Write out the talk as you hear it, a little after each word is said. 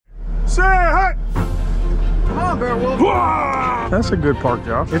Say hi! Come on, Beowulf. That's a good park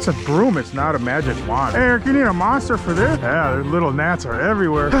job. It's a broom, it's not a magic wand. Hey, Eric, you need a monster for this? Yeah, the little gnats are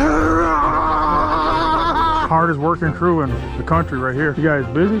everywhere. Hardest working crew in the country right here. You guys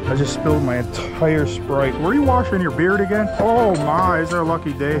busy? I just spilled my entire Sprite. Were you washing your beard again? Oh my, is there a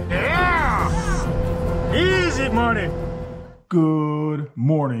lucky day? Yeah! Easy money. Good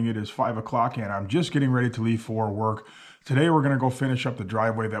morning. It is 5 o'clock and I'm just getting ready to leave for work. Today we're going to go finish up the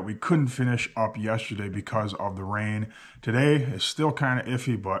driveway that we couldn't finish up yesterday because of the rain. Today is still kind of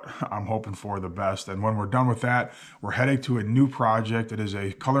iffy, but I'm hoping for the best. And when we're done with that, we're heading to a new project. It is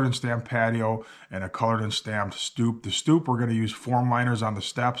a colored and stamped patio and a colored and stamped stoop. The stoop, we're going to use form liners on the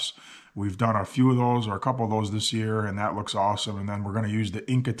steps. We've done a few of those or a couple of those this year, and that looks awesome. And then we're going to use the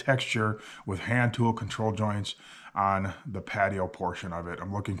Inca texture with hand tool control joints on the patio portion of it.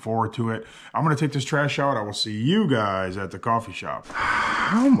 I'm looking forward to it. I'm going to take this trash out. I will see you guys at the coffee shop.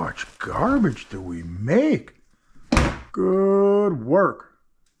 How much garbage do we make? Good work.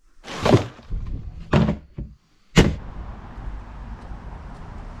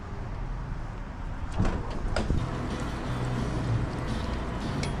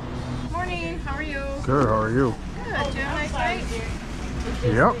 Morning, how are you? Good, how are you? Good, did you have a nice night?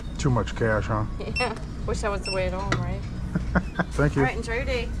 Yep, too much cash, huh? Yeah, wish that was the way at home, right? Thank you. All right, enjoy your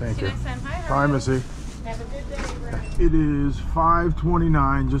day. Thank See you you. next time. Hi, Bye, Missy. Have a good day, Brian. It is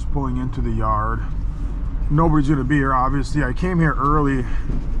 5:29, just pulling into the yard. Nobody's gonna be here, obviously. I came here early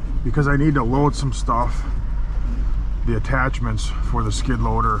because I need to load some stuff, the attachments for the skid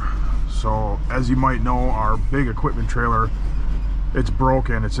loader. So as you might know, our big equipment trailer, it's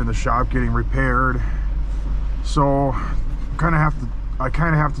broken. It's in the shop getting repaired. So I kind of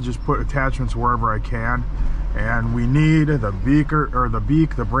have to just put attachments wherever I can. And we need the beaker, or the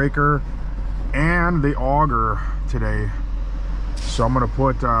breaker, and the auger today. So I'm gonna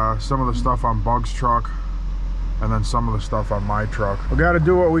put some of the stuff on Bug's truck and then some of the stuff on my truck. We gotta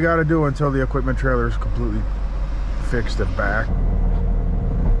do what we gotta do until the equipment trailer is completely fixed and back.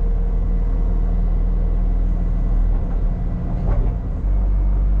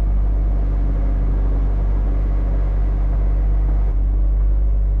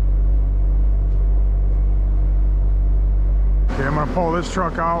 Okay, I'm gonna pull this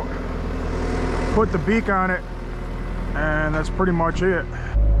truck out, put the beak on it, and that's pretty much it.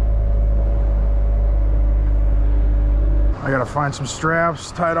 I gotta find some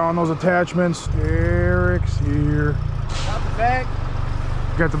straps, tie on those attachments. Eric's here. Got the bag.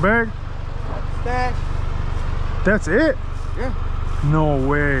 Got the bag? Got the stash. That's it? Yeah. No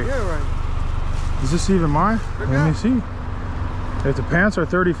way. Yeah, right. Is this even mine? Good Let me job. see. If the pants are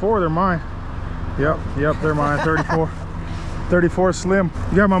 34, they're mine. Yep, they're mine, 34. 34 slim.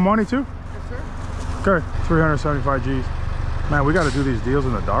 You got my money too? Yes, sir. Okay, 375 G's. Man, we got to do these deals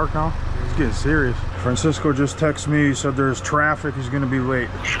in the dark now. It's getting serious. Francisco just texted me. He said there's traffic. He's going to be late.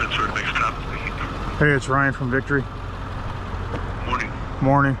 Hey, it's Ryan from Victory. Morning.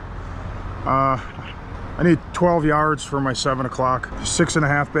 Morning. I need 12 yards for my 7 o'clock.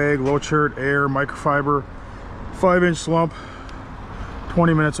 6.5 bag, low shirt, air, microfiber, 5-inch slump,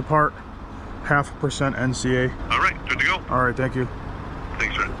 20 minutes apart, 0.5% NCA. All right, good to go. All right, thank you.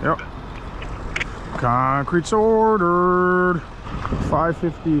 Thanks, sir. Yep. Concrete's ordered.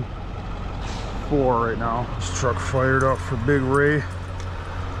 5:54 right now. This truck fired up for Big Ray.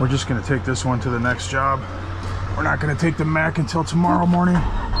 We're just gonna take this one to the next job. We're not gonna take the Mac until tomorrow morning.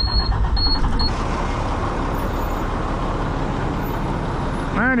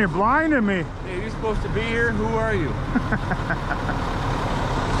 Man, you're blinding me. Hey, you're supposed to be here. Who are you?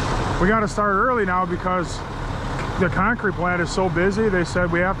 We gotta start early now because the concrete plant is so busy. They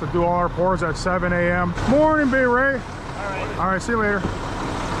said we have to do all our pours at 7 a.m. Morning, Big Ray. All right, see you later.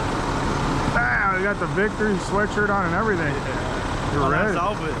 Ah, you got the Victory sweatshirt on and everything. You're ready. That's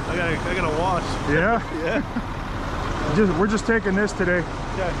outfit. I gotta wash. Yeah? Yeah. We're just taking this today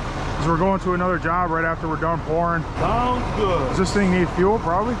Okay. because we're going to another job right after we're done pouring. Sounds good. Does this thing need fuel?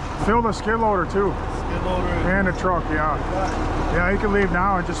 Probably. Fill the skid loader too. Skid loader. And the truck, yeah. Yeah, you can leave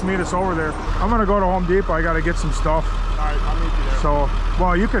now and just meet us over there. I'm gonna go to Home Depot. I gotta get some stuff. All right, I'll meet you there. So,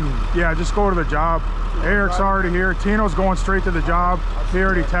 well, you can, yeah, just go to the job. Eric's already here. Tino's going straight to the job. He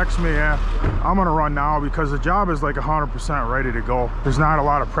already texted me, yeah. I'm gonna run now because the job is like 100% ready to go. There's not a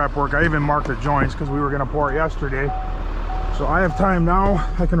lot of prep work. I even marked the joints because we were gonna pour it yesterday. So I have time now.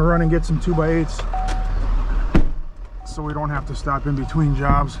 I can run and get some 2x8s so we don't have to stop in between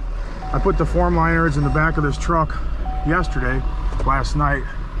jobs. I put the form liners in the back of this truck last night.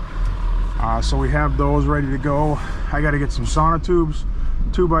 So we have those ready to go. I got to get some sauna tubes,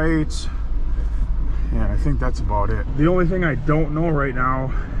 2x8s, and I think that's about it. The only thing I don't know right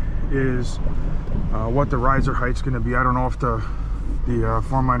now is what the riser height's going to be. I don't know if the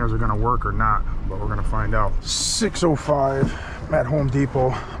floor miners are going to work or not, but we're going to find out. 6:05 at Home Depot.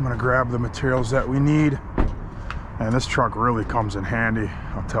 I'm going to grab the materials that we need. And this truck really comes in handy,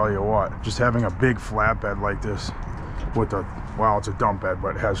 I'll tell you what. Just having a big flatbed like this with a, well, it's a dump bed,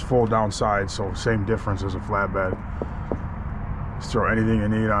 but it has full down sides, so same difference as a flatbed. Just throw anything you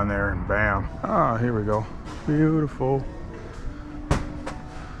need on there and bam. Ah, here we go. Beautiful.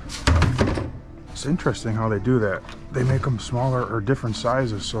 It's interesting how they do that. They make them smaller or different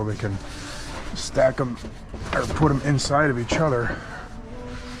sizes so they can stack them or put them inside of each other.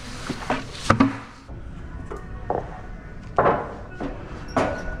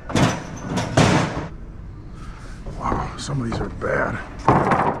 Wow, some of these are bad.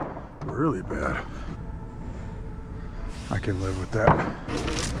 Really bad. I can live with that.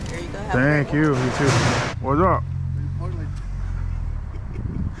 Here you go. Thank you. You too. What's up?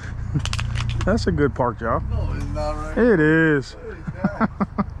 That's a good park job. No, it's not right. It is.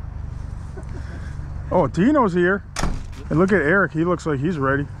 Oh, Tino's here. And look at Eric. He looks like he's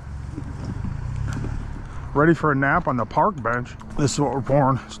ready. Ready for a nap on the park bench. This is what we're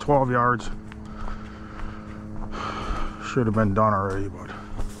pouring. It's 12 yards. Should have been done already, but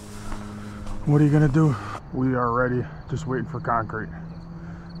what are you gonna do? We are ready. Just waiting for concrete.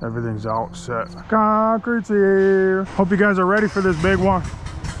 Everything's out, set. Concrete's here. Hope you guys are ready for this big one.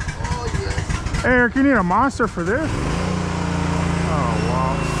 Hey, Eric, you need a monster for this? Oh,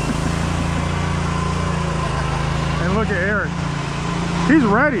 wow. And look at Eric. He's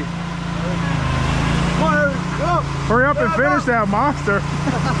ready. Come on, Eric, go. Hurry up and finish that monster.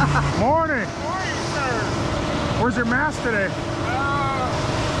 Morning. Morning, sir. Where's your mask today?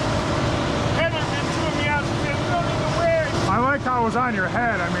 Heather been chewing me out. She said, you don't need to wear it. I liked how it was on your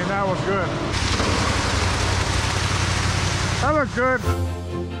head. I mean, that was good. That looked good.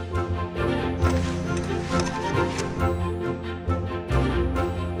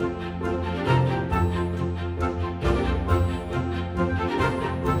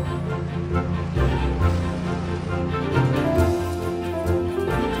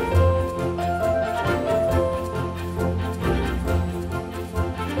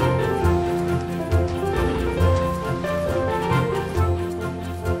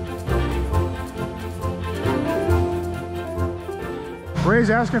 Ray's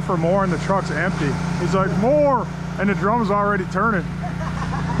asking for more and the truck's empty. He's like, more! And the drum's already turning.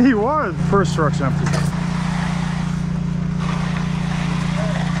 He was. First truck's empty.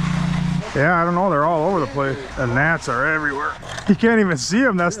 Yeah, I don't know. They're all over the place. The gnats are everywhere. You can't even see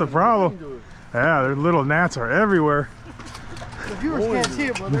them. That's the problem. Yeah, their little gnats are everywhere. The viewers can't see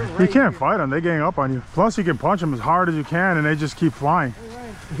it, but they're right. You can't fight them. They gang up on you. Plus, you can punch them as hard as you can and they just keep flying.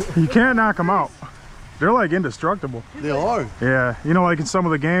 You can't knock them out. They're like indestructible. They are. Yeah, you know, like in some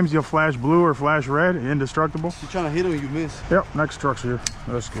of the games, you'll flash blue or flash red, indestructible. You're trying to hit them, you miss. Yep, next truck's here.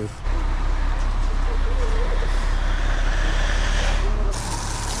 That's good.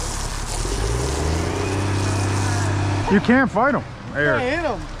 You can't fight them. You can't hit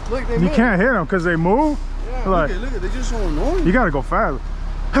them. Look, they You move. can't hit them because they move. Yeah, Like- look at, they're just so annoying. You gotta go fast.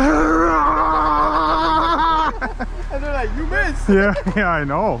 And they're like, you missed. Yeah, yeah, I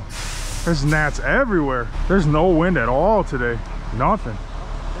know. There's gnats everywhere. There's no wind at all today. Nothing.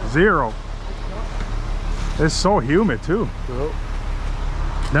 Zero. It's so humid too. Yep.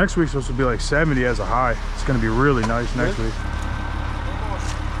 Next week's supposed to be like 70 as a high. It's gonna be really nice next week.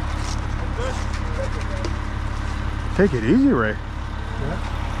 Take it easy, Ray.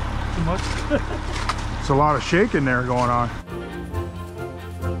 Yeah. Too much. It's a lot of shaking there going on.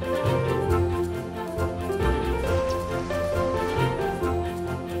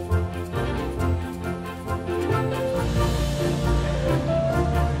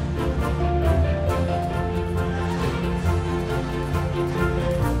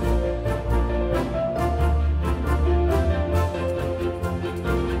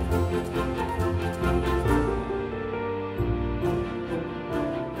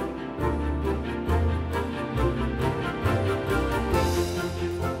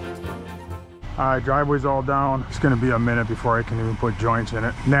 Alright, driveway's all down. It's gonna be a minute before I can even put joints in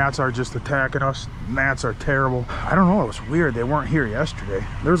it. Gnats are just attacking us. Gnats are terrible. I don't know, it was weird. They weren't here yesterday.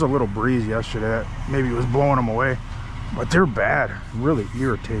 There was a little breeze yesterday that maybe it was blowing them away. But they're bad. Really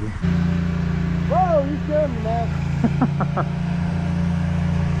irritating. Whoa, you scared me, man.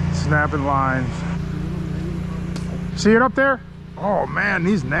 Snapping lines. See it up there? Oh man,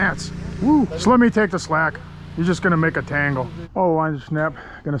 these gnats. Woo. So let me take the slack. You're just gonna make a tangle. Oh, the lines snap.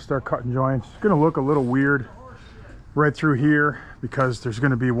 Gonna start cutting joints. It's gonna look a little weird right through here because there's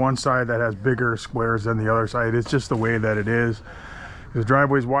gonna be one side that has bigger squares than the other side. It's just the way that it is. The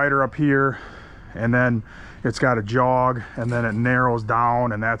driveway's wider up here, and then it's got a jog, and then it narrows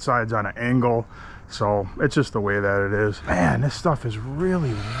down, and that side's on an angle. So it's just the way that it is. Man, this stuff is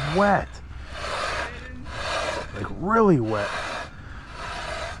really wet. Like really wet.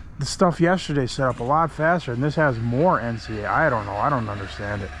 The stuff yesterday set up a lot faster, and this has more NCA. I don't know. I don't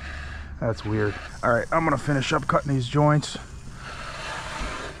understand it. That's weird. All right, I'm gonna finish up cutting these joints,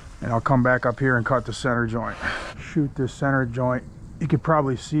 and I'll come back up here and cut the center joint. Shoot this center joint. You could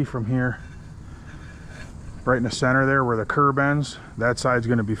probably see from here, right in the center there where the curb ends, that side's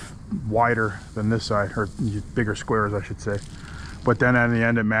going to be wider than this side, or bigger squares I should say. But then at the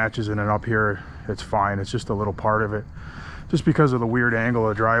end it matches, and then up here it's fine. It's just a little part of it, just because of the weird angle of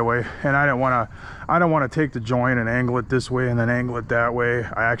the driveway. And I don't want to take the joint and angle it this way and then angle it that way.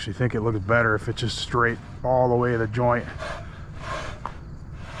 I actually think it looks better if it's just straight all the way to the joint.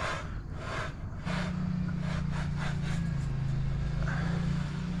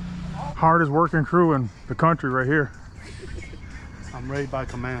 Hardest working crew in the country right here. I'm ready by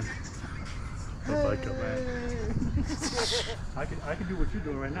command. By command. I can do what you're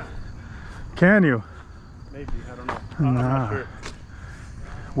doing right now. Can you? Maybe, I don't know. Nah. I'm not sure.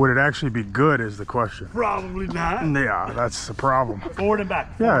 Would it actually be good is the question. Probably not. Yeah, that's the problem. Forward and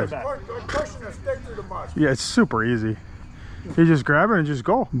back. Yeah. Forward and back. Yeah, it's super easy. You just grab it and just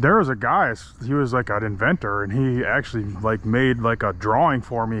go. There was a guy, he was like an inventor, and he actually like made like a drawing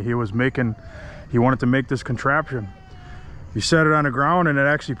for me. He wanted to make this contraption. You set it on the ground and it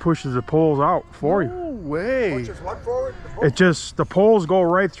actually pushes the poles out for you. No way. Pushes what forward? The poles go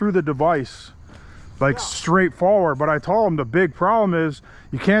right through the device, like straight forward. But I told him the big problem is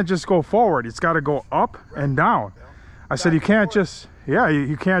you can't just go forward. It's got to go up and down. I said, you can't just,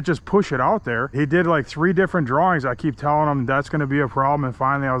 you can't just push it out there. He did like 3 different drawings. I keep telling him that's going to be a problem. And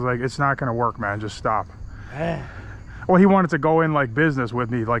finally I was like, it's not going to work, man. Just stop. Well, he wanted to go in like business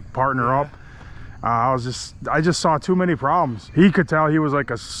with me, like partner up. I just saw too many problems. He could tell he was like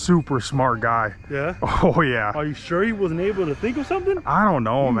a super smart guy. Yeah? Oh yeah. Are you sure he wasn't able to think of something? I don't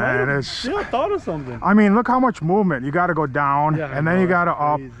know, He man. might have It's still thought of something. I mean, look how much movement. You got to go down, Yeah, I and then know, you got to that's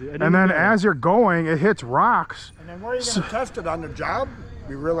up, crazy. and then as you're going, it hits rocks. And then where are you going to test it on the job?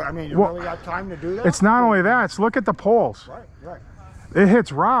 You really really got time to do that? It's not only that. It's look at the poles. Right. It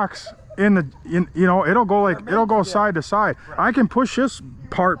hits rocks you know, it'll go side to side. I can push this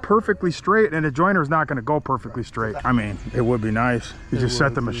part perfectly straight, and the jointer's not going to go perfectly straight. I mean, it would be nice. You just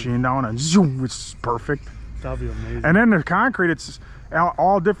set the machine down and zoom, it's perfect. That'd be amazing. And then the concrete, it's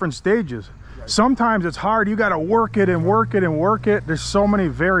all different stages. Sometimes it's hard. You got to work it and work it and work it. There's so many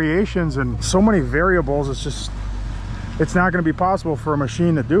variations and so many variables. It's not going to be possible for a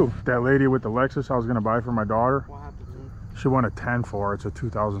machine to do. That lady with the Lexus I was going to buy for my daughter, she won a 10 for. It's a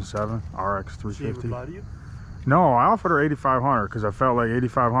 2007 RX 350. She reply to you? No, I offered her 8,500 because I felt like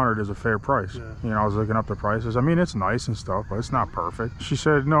 8,500 is a fair price. Yeah. You know, I was looking up the prices. I mean, it's nice and stuff, but it's not perfect. She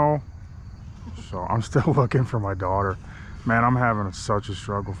said no. So I'm still looking for my daughter. Man, I'm having such a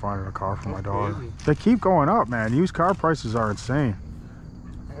struggle finding a car for my daughter. Crazy. They keep going up, man. Used car prices are insane.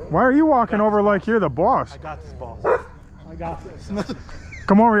 Why are you walking over like you're the boss? I got this, boss. I got this.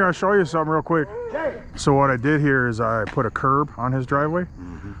 Come over here, I'll show you something real quick. So what I did here is I put a curb on his driveway.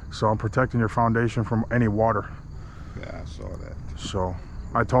 So I'm protecting your foundation from any water. Yeah, I saw that. So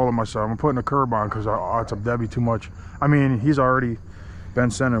I told him, I said, I'm putting a curb on because that'd be too much. I mean, he's already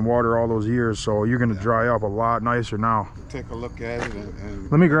been sending water all those years, so you're gonna dry up a lot nicer now. Take a look at it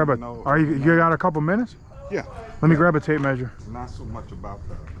and Let me grab it. know, You got a couple minutes? Yeah. Let me grab a tape measure. Not so much about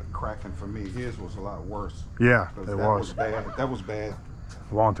the cracking for me. His was a lot worse. Yeah, 'Cause it that was. bad. That was bad.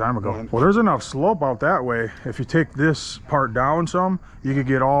 A long time ago. Well, there's enough slope out that way. If you take this part down some, you could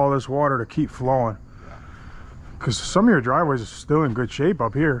get all this water to keep flowing. Because some of your driveways are still in good shape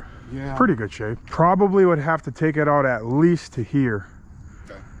up here. Yeah. Pretty good shape. Probably would have to take it out at least to here.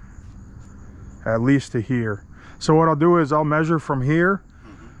 Okay. At least to here. So what I'll do is I'll measure from here,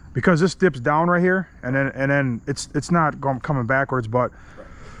 because this dips down right here, and then it's not coming backwards, but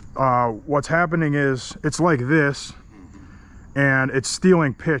what's happening is it's like this, and it's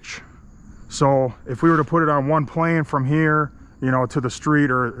stealing pitch. So if we were to put it on one plane from here, you know, to the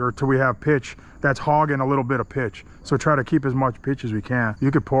street or till we have pitch, that's hogging a little bit of pitch. So try to keep as much pitch as we can.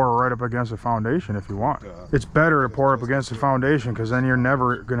 You could pour right up against the foundation if you want. It's better to pour up against the foundation because then you're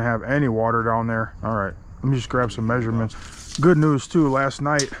never gonna have any water down there. All right, let me just grab some measurements. Good news too, last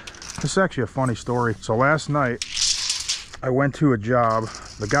night, this is actually a funny story. So last night, I went to a job.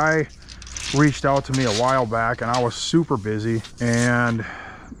 The guy reached out to me a while back and I was super busy and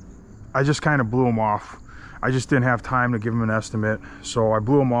I just kind of blew him off. I just didn't have time to give him an estimate, so I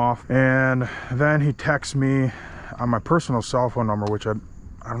blew him off. And then he texts me on my personal cell phone number, which I'm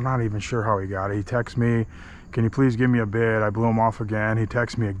not even sure how he got it. He texts me, can you please give me a bid? I blew him off again. He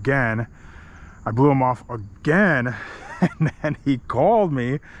texts me again. I blew him off again. And then he called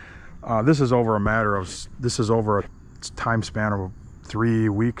me. This is over a time span of 3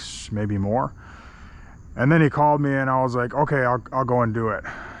 weeks, maybe more. And then he called me and I was like, okay, I'll go and do it.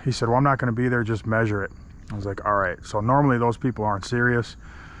 He said, well, I'm not going to be there, just measure it. I was like, all right. So normally those people aren't serious.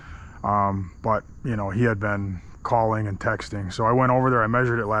 But you know, he had been calling and texting. So I went over there, I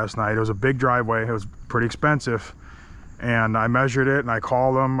measured it last night. It was a big driveway. It was pretty expensive. And I measured it and I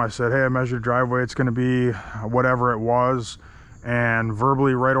called him. I said, hey, I measured driveway. It's going to be whatever it was. And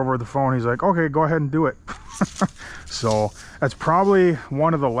verbally right over the phone, he's like, okay, go ahead and do it. So that's probably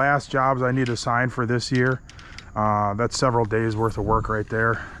one of the last jobs I need to sign for this year. That's several days worth of work right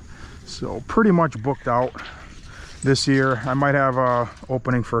there. So pretty much booked out this year. I might have a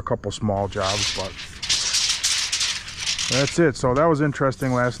opening for a couple small jobs, but that's it. So that was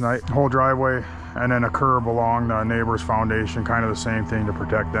interesting last night. Whole driveway and then a curb along the neighbor's foundation, kind of the same thing to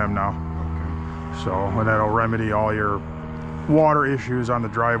protect them now. So, and that'll remedy all your water issues on the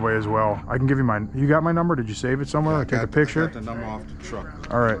driveway as well. I can give you you got my number? Did you save it somewhere? Yeah, I take a picture? I got the number off the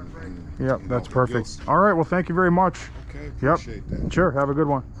truck. All right. Yep, that's perfect. All right, well, thank you very much. Okay, Yep. appreciate that. Sure, have a good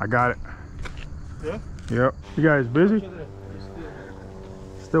one. I got it. Yeah? Yep. You guys busy?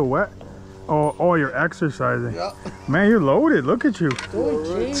 Still wet? Oh, you're exercising. Yeah. Man, you're loaded. Look at you.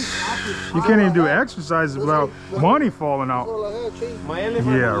 You can't even do exercises without money falling out.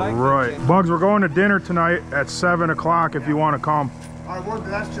 Yeah, right. Bugs, we're going to dinner tonight at 7 o'clock if you want to come.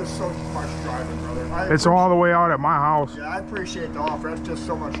 That's just so much driving, brother. It's all the way out at my house. Yeah, I appreciate the offer. That's just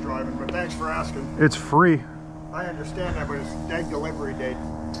so much driving, but thanks for asking. It's free. I understand that, but it's day delivery date.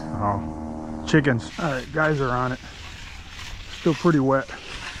 Oh, chickens. All right, guys are on it. Still pretty wet.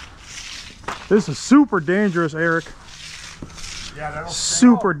 This is super dangerous, Eric. Yeah, that'll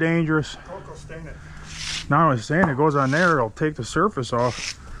Super dangerous. Coco stain it. Not only saying it goes on there, it'll take the surface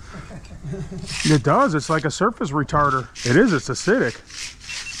off. It does. It's like a surface retarder. It is. It's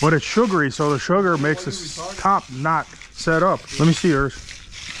acidic, but it's sugary, so the sugar makes the top not set up. Let me see yours.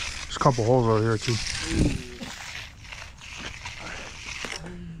 There's a couple holes over here too.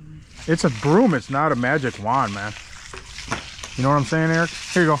 It's a broom. It's not a magic wand, man. You know what I'm saying, Eric?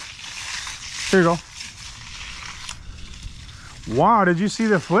 Here you go. Here you go. Wow, did you see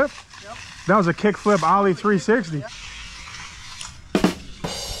the flip? Yep. That was a kick flip ollie 360. Yep.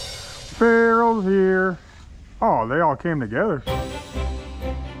 Farrell's here. Oh, they all came together.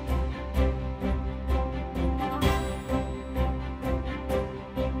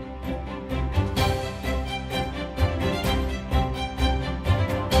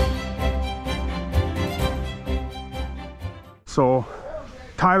 So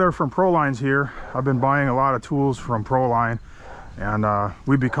Tyler from Proline's here. I've been buying a lot of tools from Proline, and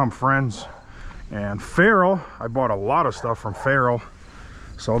we become friends. And Farrell, I bought a lot of stuff from Farrell,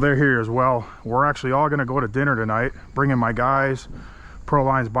 so they're here as well. We're actually all gonna go to dinner tonight, bringing my guys.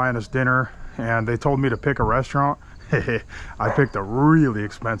 Proline's buying us dinner, and they told me to pick a restaurant. I picked a really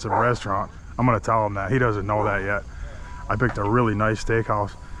expensive restaurant. I'm gonna tell him that. He doesn't know that yet. I picked a really nice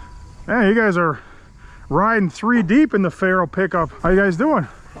steakhouse. Hey, you guys are riding 3 deep in the Farrell pickup. How you guys doing?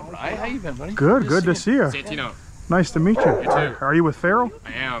 Hi, how you been, buddy? Good to see you. Santino. Nice to meet you. You too. Are you with Farrell?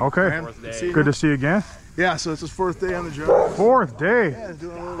 I am. Okay. Fourth day. Good to see you again. Yeah, so it's his 4th day on the job. 4th day. Yeah,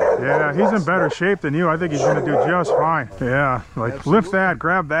 doing a little Yeah, he's in better shape than you. I think he's gonna do just fine. Yeah, like Absolutely. lift that,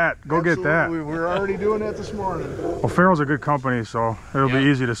 grab that, go get that. Absolutely. We're already doing that this morning. Well, Farrell's a good company, so it'll be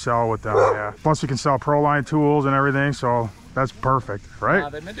easy to sell with them. Yeah. Plus, you can sell Proline tools and everything, so that's perfect, right?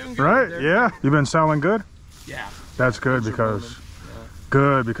 They've been doing good. Right? Yeah. You've been selling good. Yeah. That's good because.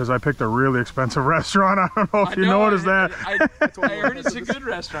 Good, because I picked a really expensive restaurant. I don't know if you noticed that. I heard it's a good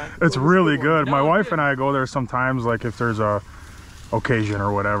restaurant. It's really good. My No, wife good. and I go there sometimes, like if there's a occasion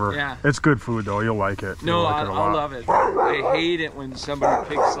or whatever. Yeah. It's good food though. You'll like it. No, You'll like I it a lot. love it. I hate it when somebody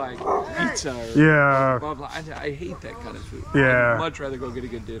picks like pizza or Yeah. blah, blah. I hate that kind of food. Yeah. I'd much rather go get a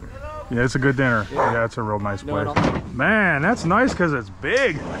good dinner. Yeah, it's a good dinner. Yeah, it's a real nice No, place. no. Man, that's nice because it's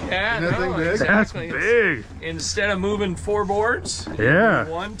big. Yeah, Isn't that thing big? That's exactly. big. Instead of moving 4 boards, you Yeah.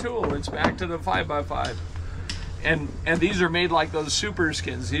 move 1 tool. It's back to the 5x5. And these are made like those super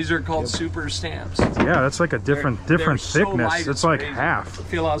skins. These are called super stamps. Yeah, that's like a different They're so thickness. light, It's like crazy. half.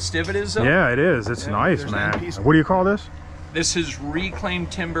 Feel how stiff it is though? Yeah, it is. It's nice, there's man. 9 pieces. What do you call this? This is reclaimed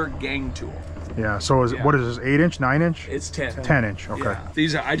timber gang tool. Yeah. So is Yeah. what is this? 8-inch, 9-inch? It's 10. 10-inch. Okay. Yeah.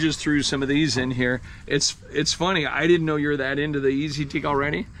 These are, I just threw some of these in here. It's funny. I didn't know you're that into the Easy Teak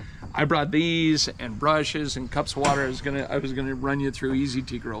already, I brought these and brushes and cups of water. I was gonna run you through Easy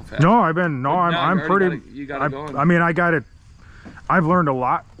Tea real fast. No, I'm pretty. You got it going. I mean, I got it. I've learned a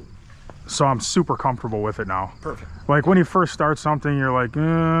lot, so I'm super comfortable with it now. Perfect. Like when you first start something, you're like,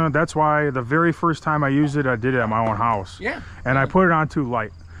 that's why the very first time I used it, I did it at my own house. Yeah. And I put it on too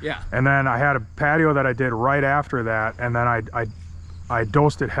light. Yeah. And then I had a patio that I did right after that, and then I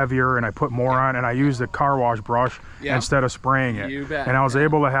dosed it heavier and I put more on, and I used the car wash brush instead of spraying it. You bet. And I was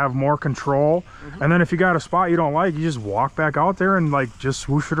able to have more control. And then if you got a spot you don't like, you just walk back out there and like just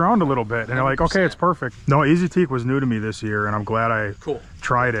swoosh it around a little bit. And you're like, okay, it's perfect. No, Easy Teak was new to me this year, and I'm glad I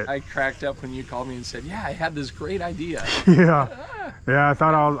tried it. I cracked up when you called me and said, yeah, I had this great idea. Yeah, I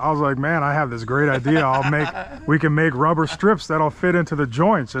thought I was like, man, I have this great idea. We can make rubber strips that'll fit into the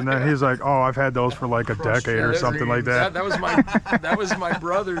joints. And then he's like, oh, I've had those for like a decade or something like that. That was my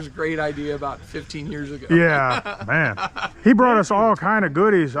brother's great idea about 15 years ago. Yeah, man. He brought us all kind of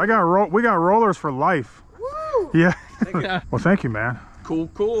goodies. We got rollers for life. Woo! Yeah. Well, thank you, man.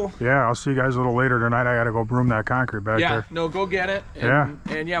 Cool. Yeah, I'll see you guys a little later tonight. I gotta go broom that concrete back there. No, go get it.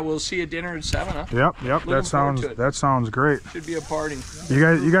 And yeah, we'll see you at dinner at 7, huh? Yep. That sounds great. Should be a party.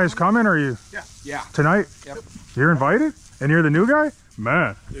 You guys coming, or are you? Yeah. Tonight? Yep. You're invited? And you're the new guy?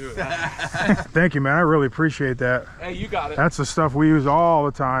 Man. Thank you, man. I really appreciate that. Hey, you got it. That's the stuff we use all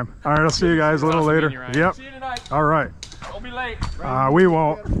the time. All right, I'll see you guys a little later. Yep. See you tonight. All right. Don't be late. We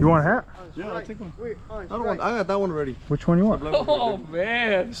won't. You want a hat? Yeah, I'll take one. I got that one already. Which one you want? Oh,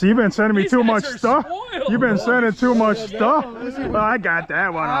 man. So you've been sending me too much stuff? Spoiled. You've been sending too much stuff? Well, I got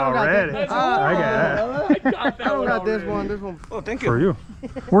that one already. I got that. I got this one. Oh, thank you. For you.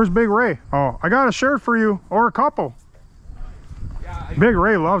 Where's Big Ray? Oh, I got a shirt for you, or a couple. Big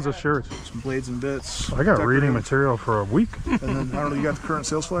Ray loves the shirts. Some blades and bits. I got reading material for a week. And then, I don't know, you got the current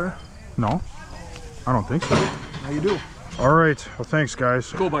sales flyer? No, I don't think so. How you do? All right. Well, thanks, guys.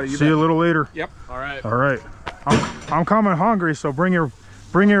 Cool, buddy. See you a little later. Yep. All right. All right. I'm coming hungry, so bring your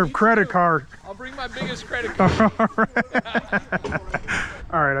credit card. I'll bring my biggest credit card.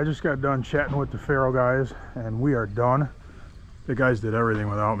 All right. I just got done chatting with the Faro guys, and we are done. The guys did everything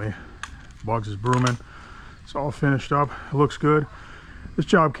without me. Bugs is brooming. It's all finished up. It looks good. This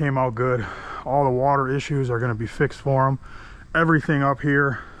job came out good. All the water issues are going to be fixed for them. Everything up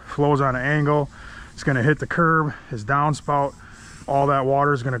here flows on an angle. It's going to hit the curb, his downspout. All that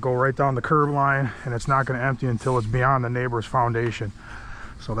water is going to go right down the curb line, and it's not going to empty until it's beyond the neighbor's foundation.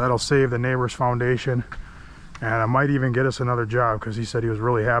 So that'll save the neighbor's foundation, and I might even get us another job, because he said he was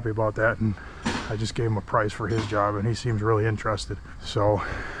really happy about that, and I just gave him a price for his job, and he seems really interested. So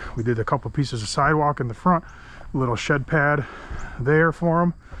we did a couple pieces of sidewalk in the front, a little shed pad there for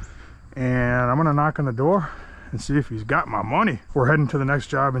him, and I'm going to knock on the door and see if he's got my money. We're heading to the next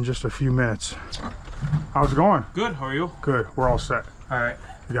job in just a few minutes. How's it going? Good, how are you? Good, we're all set. All right.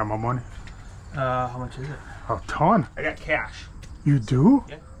 You got my money? How much is it? A ton. I got cash. You do?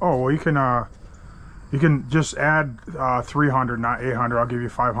 Yeah. Oh, well, you can just add 300, not 800. I'll give you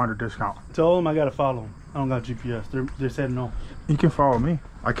 500 discount. Tell them I gotta follow them. I don't got GPS. They said no. You can follow me.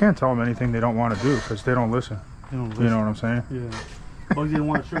 I can't tell them anything they don't want to do, because they don't listen. They don't listen. You know what I'm saying? Yeah. Bugs didn't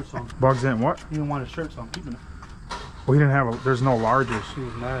want a shirt, so Bugs didn't what? he didn't want a shirt, so I'm keeping it. We didn't have there's no larges. He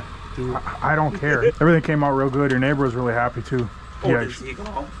was mad. Dude. I don't care. Everything came out real good. Your neighbor was really happy too.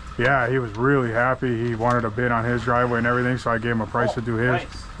 Yeah, he was really happy. He wanted a bid on his driveway and everything, so I gave him a price to do his.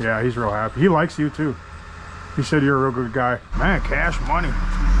 Nice. Yeah, he's real happy. He likes you too. He said you're a real good guy. Man, cash money.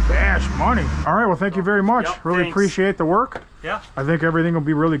 Cash money. All right, well, thank you very much. Yep, really thanks. Appreciate the work. Yeah. I think everything will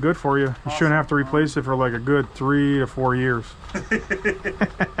be really good for you. You shouldn't have to replace it for like a good 3 to 4 years.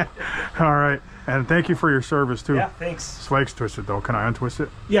 All right. And thank you for your service too. Yeah, thanks. This leg's twisted though. Can I untwist it?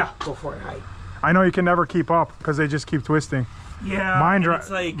 Yeah, go for it. I know you can never keep up because they just keep twisting. Yeah, mine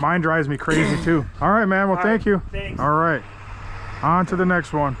drives me crazy too. All right, man. Well, thank you. Thanks. All right. On to the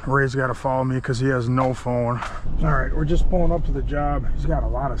next one. Ray's got to follow me because he has no phone. All right, we're just pulling up to the job. He's got a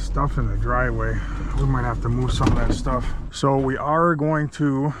lot of stuff in the driveway. We might have to move some of that stuff. So we are going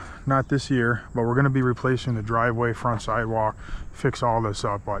to, not this year, but we're going to be replacing the driveway, front sidewalk, fix all this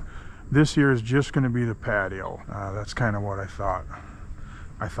up. But this year is just going to be the patio. That's kind of what I thought.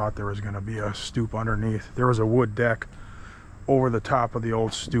 I thought there was going to be a stoop underneath. There was a wood deck over the top of the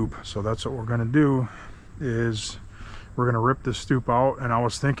old stoop. So that's what we're going to do, is we're going to rip this stoop out. And I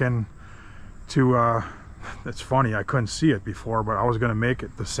was thinking to, it's funny, I couldn't see it before, but I was going to make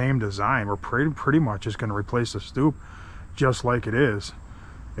it the same design. We're pretty much just going to replace the stoop just like it is,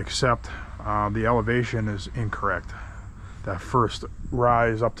 except the elevation is incorrect. That first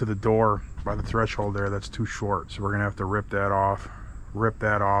rise up to the door by the threshold there, that's too short. So we're going to have to rip that off.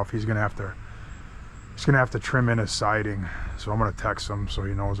 He's going to have to He's gonna have to trim in his siding, so I'm gonna text him so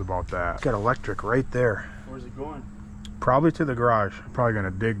he knows about that. It's got electric right there. Where's it going? Probably to the garage. Probably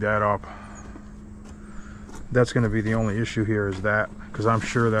gonna dig that up. That's gonna be the only issue here is that, because I'm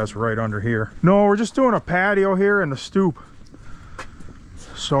sure that's right under here. No, we're just doing a patio here and the stoop.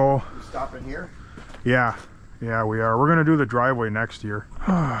 So Stopping here? yeah, we are. We're gonna do the driveway next year.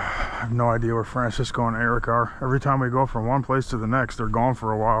 I have no idea where Francisco and Eric are. Every time we go from one place to the next, they're gone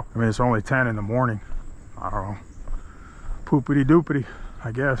for a while. I mean, it's only 10 in the morning. I don't know. Poopity doopity,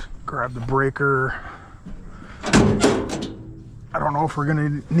 I guess. Grab the breaker. I don't know if we're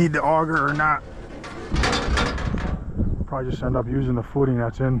gonna need the auger or not. Probably just end up using the footing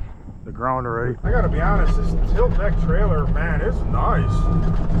that's in the ground already. I gotta be honest, this tilt deck trailer, man, it's nice.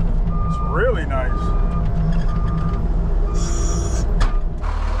 It's really nice.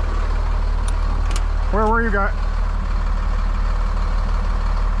 Where were you guys?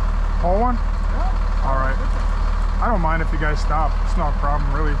 Pull one? Yeah. All right. I don't mind if you guys stop. It's not a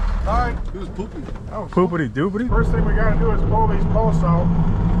problem, really. All right. He was pooping. Oh, poopity doopity. First thing we gotta do is pull these posts out.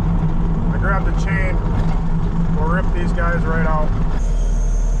 I grab the chain. We'll rip these guys right out.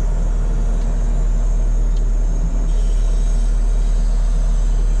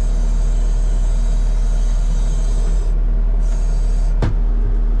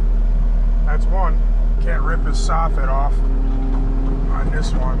 That's one. Can't rip his soffit off on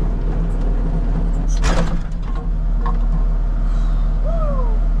this one.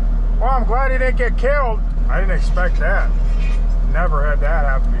 Well, I'm glad he didn't get killed. I didn't expect that. Never had that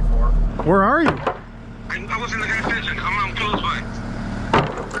happen before. Where are you? I was in the gas station. I'm close by.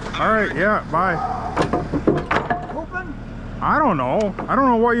 All right, yeah, bye. I don't know. I don't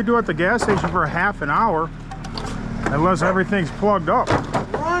know what you do at the gas station for a half an hour. Unless everything's plugged up.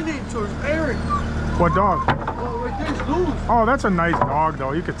 Running towards Eric. What dog? Oh, right there's loose. Oh, that's a nice dog,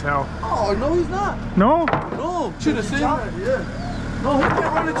 though. You could tell. Oh, no, he's not. No? No, should have seen. Yeah. No, he kept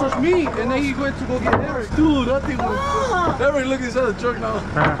running towards me, and then he went to go get Eric. Dude, that thing was... Eric, look inside the truck now.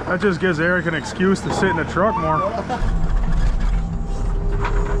 That just gives Eric an excuse to sit in the truck more.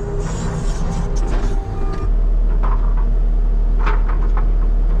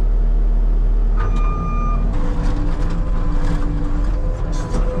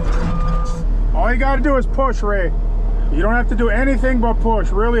 All you gotta do is push, Ray. You don't have to do anything but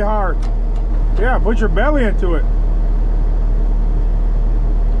push really hard. Yeah, put your belly into it.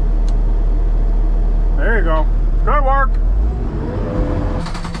 There you go. Good work.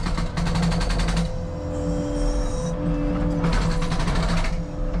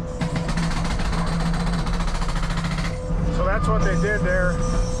 So that's what they did there.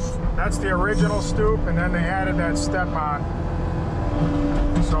 That's the original stoop, and then they added that step on.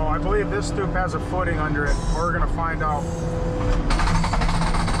 So I believe this stoop has a footing under it. We're gonna find out.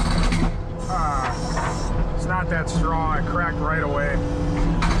 It's not that strong. I cracked right away.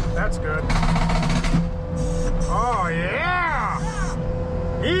 That's good. Oh yeah!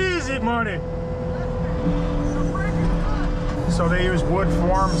 Easy money. So they use wood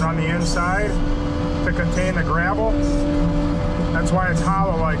forms on the inside to contain the gravel. That's why it's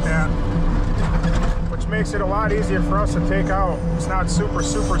hollow like that. Which makes it a lot easier for us to take out. It's not super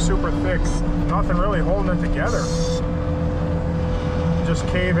thick. Nothing really holding it together. Just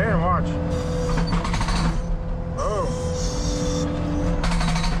cave in, watch. Oh.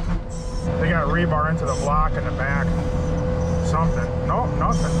 They got rebar into the block in the back. Something. No,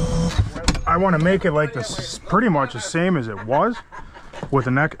 nothing. I want to make it like this, pretty much the same as it was, with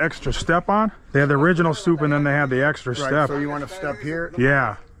an extra step on. They had the original stoop and then they had the extra step. So you want to step here?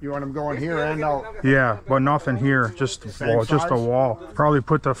 Yeah. You want them going here and out? Yeah, but nothing here. Just a wall. Just a wall. Probably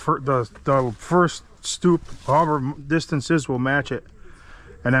put the first stoop, however distance is, will match it,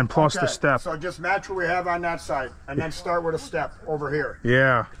 and then plus the step. So just match what we have on that side, and then start with a step over here.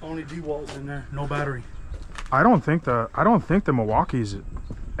 Yeah. Only D-walls in there, no battery. I don't think the Milwaukee's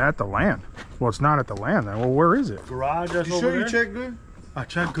at the land. Well, it's not at the land then. Well, where is it? Garage. That's You over sure there? you checked good? I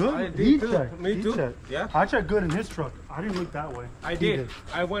checked good. I did He too. checked. Me He too. checked. Yeah. I checked good in his truck. I didn't look that way. I He did.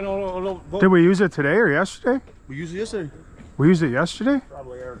 I went all Did we use it today or yesterday? We used it yesterday. We used it yesterday?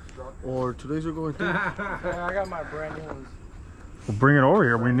 Probably Eric's truck. Or 2 days ago, I think. I got my brand new ones. We'll bring it over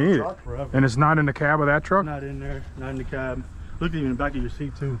here. We need it. Forever. And it's not in the cab of that truck? Not in there. Not in the cab. Look even in the back of your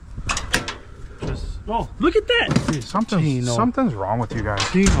seat, too. Just, oh, look at that. Something's wrong with you guys.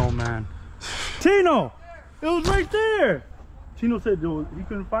 Tino, man. Tino! It was right there. Tino said he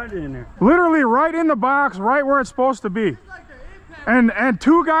couldn't find it in there. Literally right in the box, right where it's supposed to be. And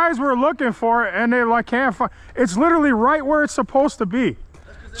two guys were looking for it and they like can't find. It's literally right where it's supposed to be.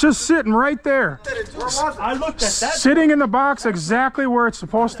 Just sitting right there. I looked at that. Sitting in the box exactly where it's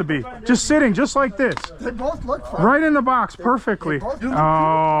supposed to be. Just sitting, just like this. They both look fine. Right in the box, perfectly. Oh,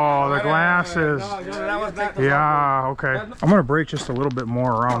 the glasses. Yeah, okay. I'm gonna break just a little bit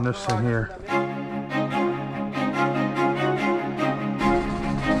more around this thing here.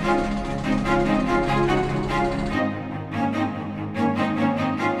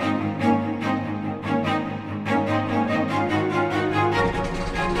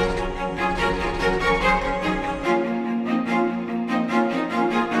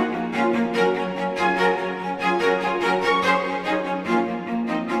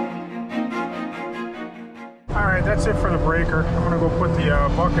 That's it for the breaker. I'm gonna go put the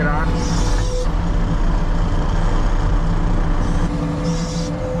bucket on.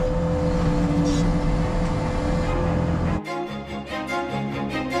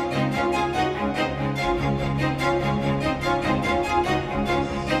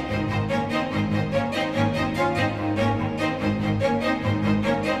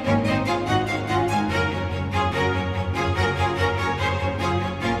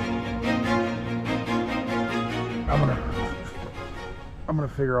 I'm gonna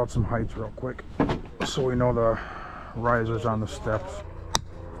figure out some heights real quick so we know the risers on the steps.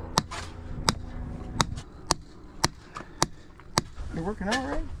 You working out,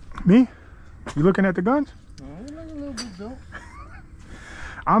 right? Me? You looking at the guns? You look a little bit built.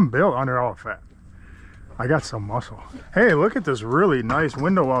 I'm built under all the fat. I got some muscle. Hey, look at this really nice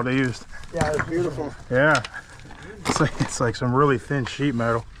window well they used. Yeah, it's beautiful. Yeah. It's like some really thin sheet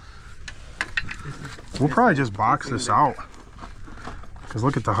metal. We'll probably just box this out. Because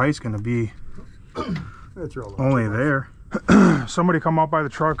look at the height's gonna be only there. Somebody come up by the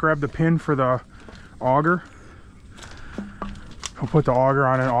truck, grab the pin for the auger. I'll put the auger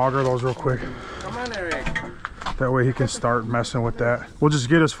on and auger those real quick. Come on, Eric. That way he can start messing with that. We'll just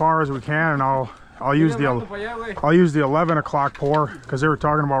get as far as we can, and I'll use the 11 o'clock pour because they were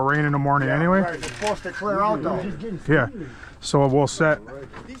talking about rain in the morning anyway. Right, it's supposed to clear out though. Yeah. So we'll set.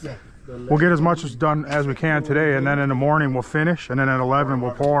 We'll get as much as done as we can today, and then in the morning we'll finish, and then at 11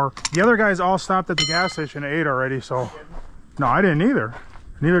 we'll pour. The other guys all stopped at the gas station at 8 already, so no, I didn't either.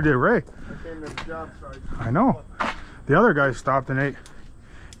 Neither did Ray. I know. The other guys stopped and ate.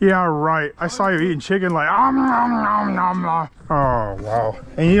 Yeah, right. I saw you eating chicken like nom, nom, nom, nom. Oh wow.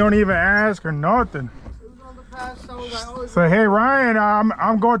 And you don't even ask or nothing. Say, hey Ryan,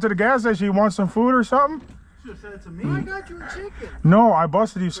 I'm going to the gas station. You want some food or something? You should have said it to me. I got you a chicken. No, I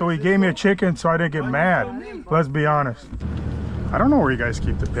busted you, so he gave me a chicken so I didn't get mad. Let's be honest. I don't know where you guys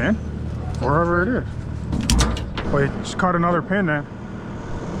keep the pin. Wherever it is. Well, just cut another pin then.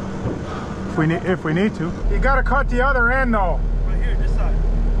 If we need to. You gotta cut the other end though. Right here, this side.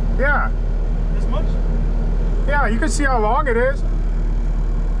 Yeah. This much? Yeah, you can see how long it is.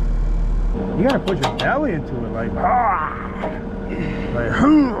 You gotta put your belly into it like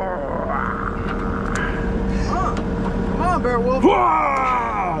Come on, Bearwolf.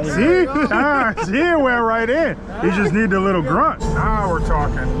 See? See, it went right in. You just need the little grunt. Now we're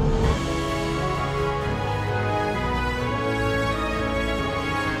talking.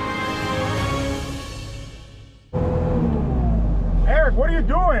 Eric, what are you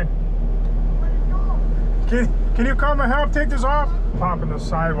doing? Can you come and help take this off? Popping the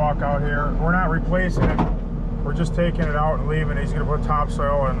sidewalk out here. We're not replacing it. We're just taking it out and leaving it. He's gonna put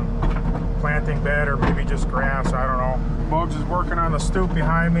topsoil and planting bed or maybe just grass, I don't know. Bugs is working on the stoop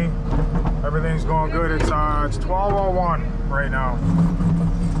behind me. Everything's going good. It's 12:01 right now.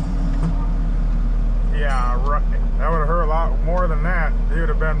 Yeah, right. That would have hurt a lot more than that. It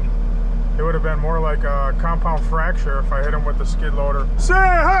would have been more like a compound fracture if I hit him with the skid loader. Say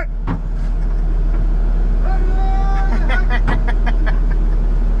hi!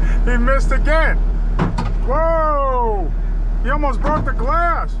 He missed again. Whoa! He almost broke the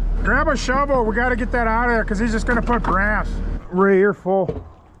glass. Grab a shovel. We got to get that out of there because he's just going to put grass. Ray, you're full.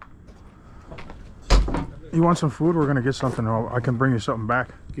 You want some food? We're going to get something. I can bring you something back.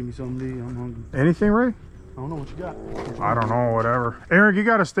 Give me something to eat. I'm hungry. Anything, Ray? I don't know what you got. I don't know, whatever. Eric, you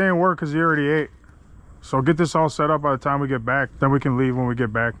got to stay and work because you already ate. So get this all set up by the time we get back. Then we can leave when we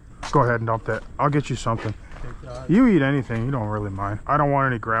get back. Go ahead and dump that. I'll get you something. You eat anything. You don't really mind. I don't want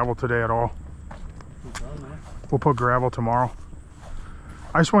any gravel today at all. We'll put gravel tomorrow.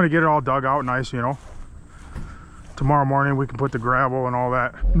 I just want to get it all dug out nice, you know. Tomorrow morning we can put the gravel and all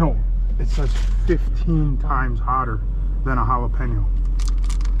that. No, it says 15 times hotter than a jalapeno.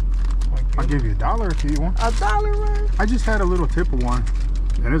 I'll give you $1 if you eat one. $1, right? I just had a little tip of one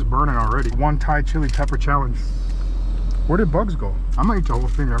and it's burning already. One Thai chili pepper challenge. Where did Bugs go? I might eat the whole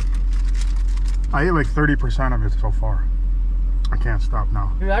thing there. I ate like 30% of it so far. I can't stop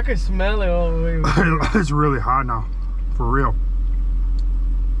now. Dude, I could smell it all the way. It's really hot now, for real.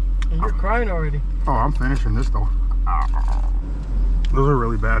 And you're crying already. Oh, I'm finishing this though. Those are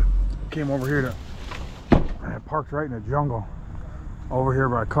really bad. Came over here to, I parked right in the jungle. Over here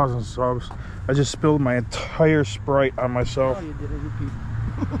by Cousin Subs. I just spilled my entire Sprite on myself. Oh, you did it, you peed.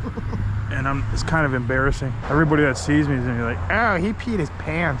 And it's kind of embarrassing. Everybody that sees me is gonna be like, oh, he peed his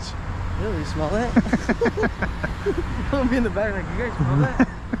pants. Really, you smell that? I'll be in the back like, you guys smell that?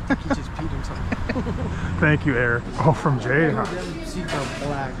 He just peed himself. Thank you, Eric. Oh, from Jay. Huh?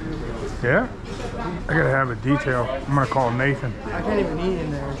 Black. Yeah? I gotta have a detail. I'm gonna call Nathan. I can't even eat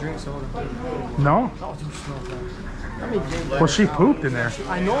in there and drink soda. No? Oh, dude, smells bad. I mean, Well, she pooped in there.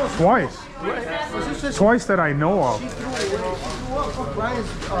 I know. Twice. Twice that I know of.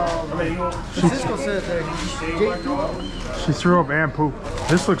 Francisco said that Jake threw up. She threw up and pooped.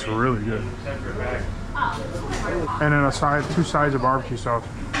 This looks really good. And then two sides of barbecue sauce.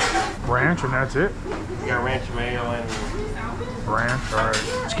 Ranch, and that's it? You got ranch mayo and Ranch, alright.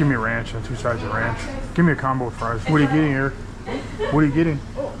 Just give me a ranch and 2 sides of ranch. Give me a combo of fries. What are you getting here? What are you getting?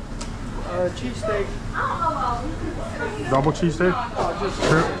 Cheesesteak. Double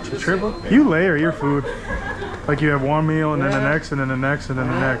cheesesteak? Triple? You layer your food. Like you have one meal and then the next and then the next and then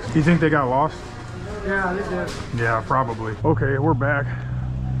the next. Do you think they got lost? Yeah, they did. Yeah, probably. Okay, we're back.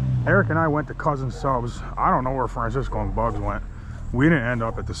 Eric and I went to Cousin Subs. I don't know where Francisco and Bugs went. We didn't end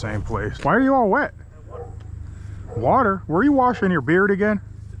up at the same place. Why are you all wet? Water? Were you washing your beard again?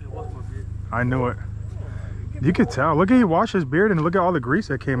 I knew it. You could tell. Look at he washed his beard and look at all the grease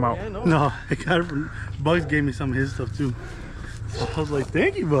that came out. Yeah, No, I got it from Bugs. Gave me some of his stuff too. So I was like,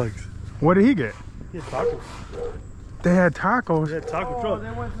 thank you, Bugs. What did he get? He had tacos. They had tacos. He had taco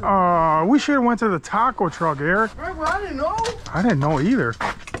truck. We should have went to the taco truck, Eric. Right, well, I didn't know. I didn't know either.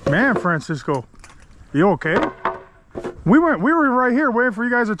 Man, Francisco, you okay? We were right here waiting for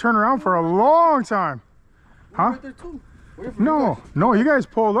you guys to turn around for a long time. Huh? Right there too. No, you guys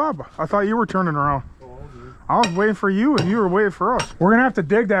pulled up. I thought you were turning around. I was waiting for you and you were waiting for us. We're gonna have to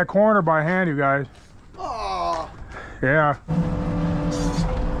dig that corner by hand, you guys. Oh. Yeah.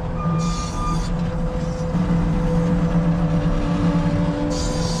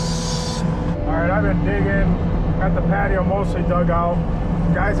 All right, I've been digging. Got the patio mostly dug out.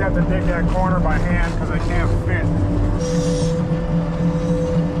 You guys have to dig that corner by hand because I can't fit.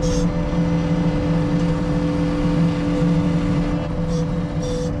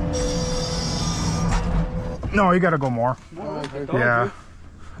 No, you gotta go more. Yeah.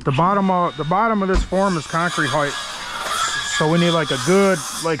 The bottom of this form is concrete height. So we need like a good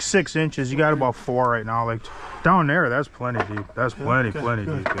 6 inches. You got about 4 right now. Like down there, that's plenty deep. That's plenty deep,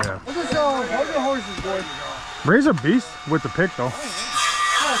 yeah. Look at the horses, boy. Ray's a beast with the pick though.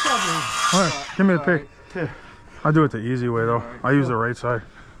 All right, give me the pick. I do it the easy way though. I use the right side.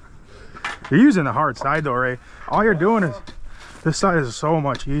 You're using the hard side though, Ray. All you're doing is, this side is so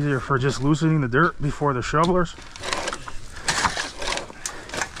much easier for just loosening the dirt before the shovelers.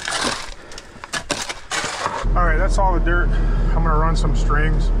 All right, that's all the dirt. I'm gonna run some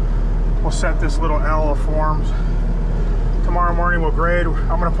strings. We'll set this little L of forms. Tomorrow morning we'll grade.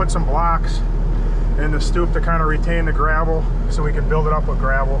 I'm gonna put some blocks in the stoop to kind of retain the gravel so we can build it up with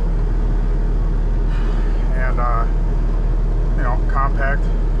gravel. And you know, compact.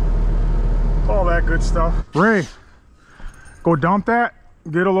 All that good stuff. Ray, go dump that,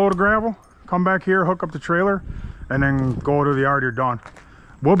 get a load of gravel, come back here, hook up the trailer, and then go to the yard. You're done.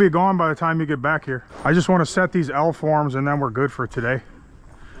 We'll be gone by the time you get back here. I just want to set these L forms and then we're good for today.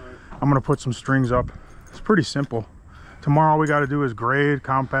 I'm gonna put some strings up. It's pretty simple. Tomorrow all we gotta do is grade,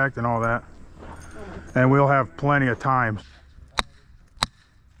 compact, and all that. And we'll have plenty of time.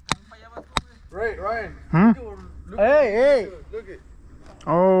 Right, Ryan. Hey! Look at.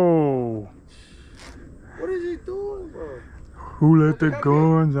 Oh. What is he doing, bro? Who let the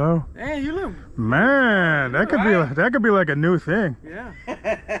guns out? Hey, you look. Man, that could be like a new thing. Yeah.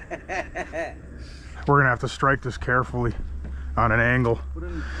 We're gonna have to strike this carefully on an angle.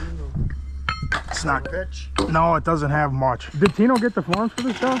 It's not pitch. No, it doesn't have much. Did Tino get the forms for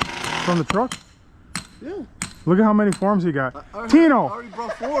this job from the truck? Yeah. Look at how many forms he got. Tino! I already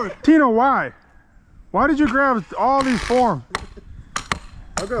brought 4. Tino, why? Why did you grab all these forms?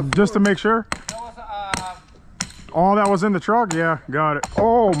 Just to make sure? All that was in the truck? Yeah, got it.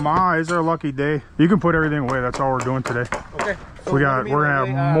 Oh my, is there a lucky day? You can put everything away. That's all we're doing today. Okay. So We're gonna have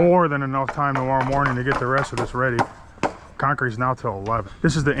more than enough time tomorrow morning to get the rest of this ready. Concrete's now till 11.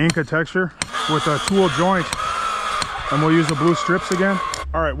 This is the Inca texture with a tool joint, and we'll use the blue strips again.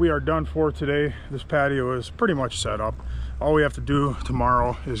 All right, we are done for today. This patio is pretty much set up. All we have to do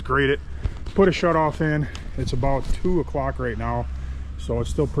tomorrow is grade it, put a shut off in. It's about 2 o'clock right now, so it's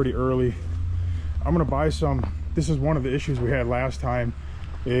still pretty early. I'm gonna buy some. This is one of the issues we had last time,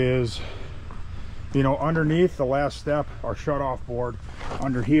 is, you know, underneath the last step, our shut off board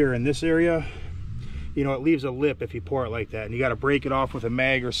under here in this area, you know, it leaves a lip if you pour it like that, and you got to break it off with a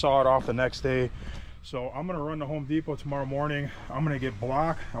mag or saw it off the next day. So I'm gonna run to Home Depot tomorrow morning. I'm gonna get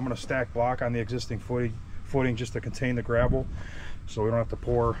block. I'm gonna stack block on the existing footing just to contain the gravel, so we don't have to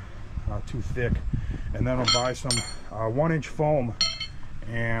pour too thick. And then I'll buy some 1-inch foam,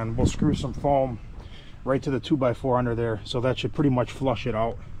 and we'll screw some foam right to the 2x4 under there, so that should pretty much flush it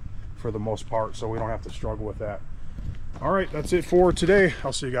out for the most part, so we don't have to struggle with that. All right, that's it for today.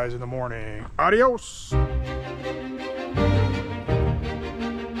 I'll see you guys in the morning. Adios.